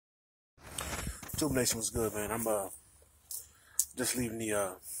YouTube Nation was good, man. I'm just leaving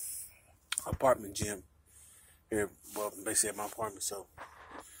the apartment gym here. Well, basically at my apartment. So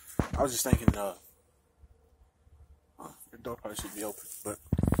I was just thinking, the door probably should be open, but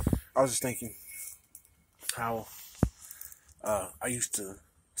I was just thinking how I used to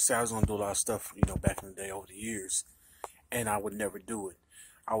say I was gonna do a lot of stuff, back in the day over the years, and I would never do it.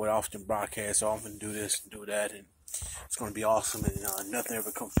 I would often broadcast, oh, I'm gonna do this and do that, and it's gonna be awesome, and nothing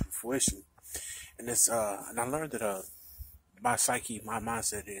ever comes to fruition. And I learned that my psyche, my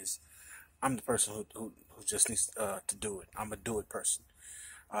mindset is I'm the person who just needs to do it. I'm a do it person.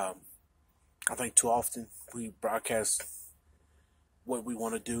 Um, I think too often we broadcast what we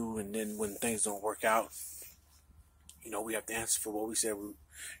want to do, and then when things don't work out, we have to answer for what we said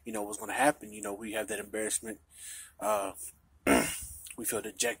was going to happen. We have that embarrassment. Uh, we feel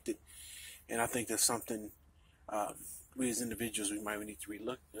dejected, and I think that's something we as individuals we might need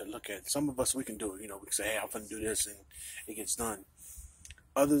to look at. Some of us we can do it. We can say, "Hey, I'm going to do this," and it gets done.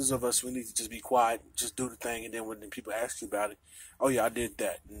 Others of us we need to just be quiet, just do the thing, and then when people ask you about it, oh yeah, I did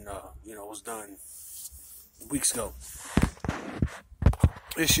that, and it was done weeks ago.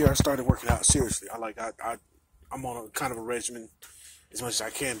 This year I started working out seriously. I'm on a kind of a regimen as much as I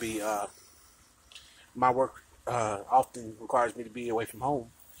can be. My work often requires me to be away from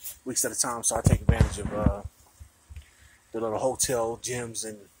home weeks at a time, so I take advantage of the little hotel gyms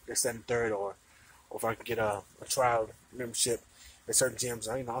and this, that, and third, or if I can get a trial membership at certain gyms,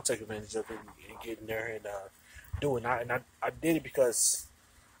 I'll take advantage of it and get in there and do it. I did it because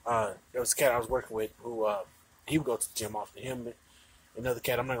there was a cat I was working with who he would go to the gym often. Him, another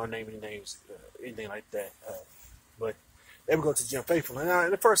cat, I'm not gonna name any names, anything like that, but they would go to the gym faithfully.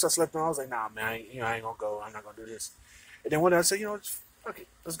 And at first I slept on. I was like, nah, man, I ain't gonna go. I'm not gonna do this. And then one day I said, okay,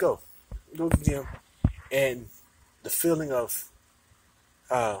 let's go. Go to the gym, and the feeling of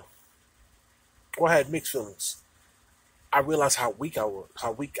I had mixed feelings. I realized how weak I was,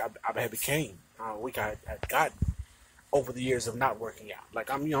 how weak I had became, how weak I had gotten over the years of not working out.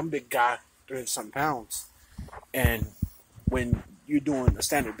 Like I'm a big guy, 300-something pounds, and when you're doing a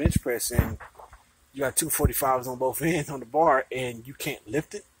standard bench press and you got 245s on both ends on the bar and you can't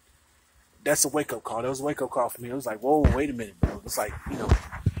lift it, that's a wake up call. That was a wake up call for me. It was like, whoa, wait a minute, bro. It's like,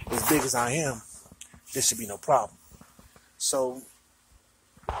 as big as I am, this should be no problem. So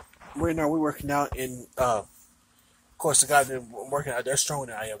right now we're working out, and of course the guy that I'm working out, they're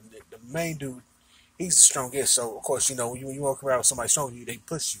stronger than I am. The main dude, he's the strongest. So of course, when you work around with somebody stronger than you, they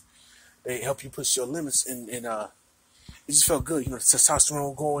push you. They help you push your limits, and it just felt good. The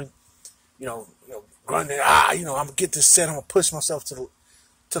testosterone going, grunting. I'm gonna get this set. I'm gonna push myself to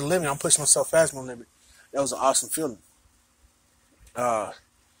the limit. I'm pushing myself past my limit. That was an awesome feeling.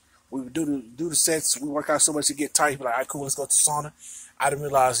 We would do the sets. We work out so much to get tight. Be like, all right, cool, let's go to the sauna. I didn't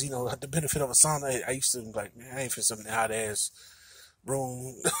realize, the benefit of a sauna. I used to be like, man, I ain't for something hot ass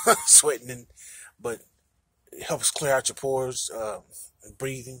room, sweating, but it helps clear out your pores, and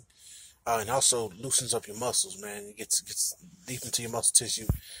breathing, and also loosens up your muscles, man. It gets deep into your muscle tissue,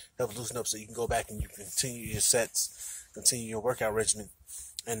 helps loosen up so you can go back and you can continue your sets, continue your workout regimen,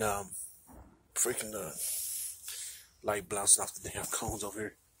 and freaking light bouncing off the damn cones over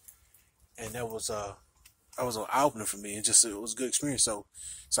here. And that was an eye opener for me, and it was a good experience. So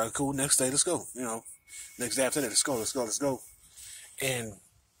it's like, cool, next day, let's go. Next day after that, let's go. And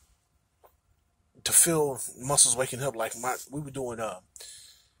to feel muscles waking up, like we were doing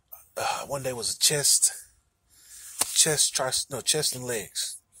one day was a chest and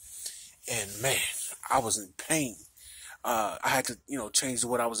legs, and man, I was in pain. I had to change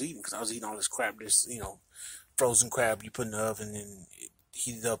what I was eating, because I was eating all this crap, this frozen crab you put in the oven and it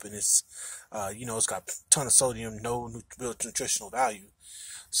heated up, and it's it's got a ton of sodium, no real nutritional value.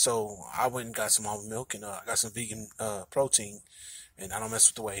 So I went and got some almond milk, and I got some vegan protein, and I don't mess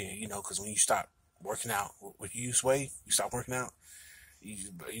with the whey, because when you stop working out, when you use whey, you stop working out,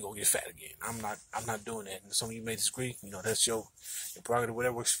 you gonna get fat again. I'm not doing that. And some of you may disagree. That's your prerogative.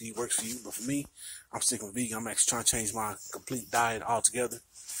 Whatever works for you works for you. But for me, I'm sticking with vegan. I'm actually trying to change my complete diet altogether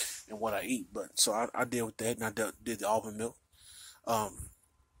and what I eat. But so I deal with that, and I did the almond milk.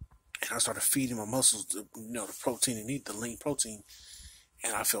 And I started feeding my muscles the protein they need, the lean protein,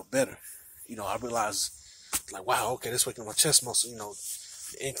 and I felt better. I realized, like, wow, okay, this waking up my chest muscle.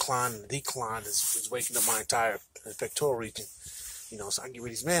 The incline and the decline is waking up my entire pectoral region. So I can get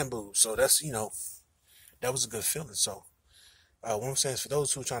rid of these man boobs. So that's, that was a good feeling. So what I'm saying is, for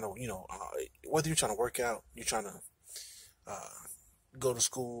those who are trying to, whether you're trying to work out, you're trying to go to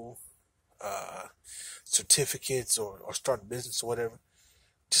school, certificates, or start a business or whatever,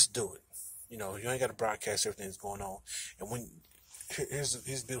 just do it. You ain't got to broadcast everything that's going on. And here's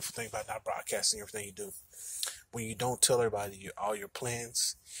the beautiful thing about not broadcasting everything you do. When you don't tell everybody all your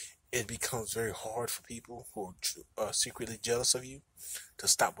plans, it becomes very hard for people who are secretly jealous of you to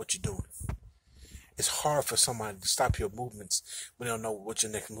stop what you're doing. It's hard for somebody to stop your movements when they don't know what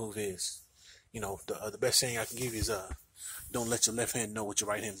your next move is. The best thing I can give you is don't let your left hand know what your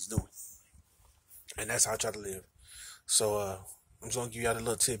right hand is doing, and that's how I try to live. So I'm just gonna give y'all a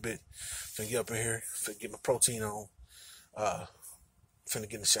little tidbit. Finna get up in here, finna get my protein on. Finna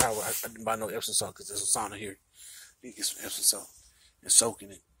get in the shower. I didn't buy no Epsom salt because there's a sauna here. You get some Epsom salt and soak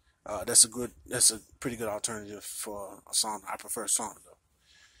in it. That's a pretty good alternative for a sauna. I prefer sauna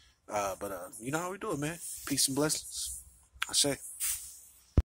though. But you know how we do it, man. Peace and blessings. I say.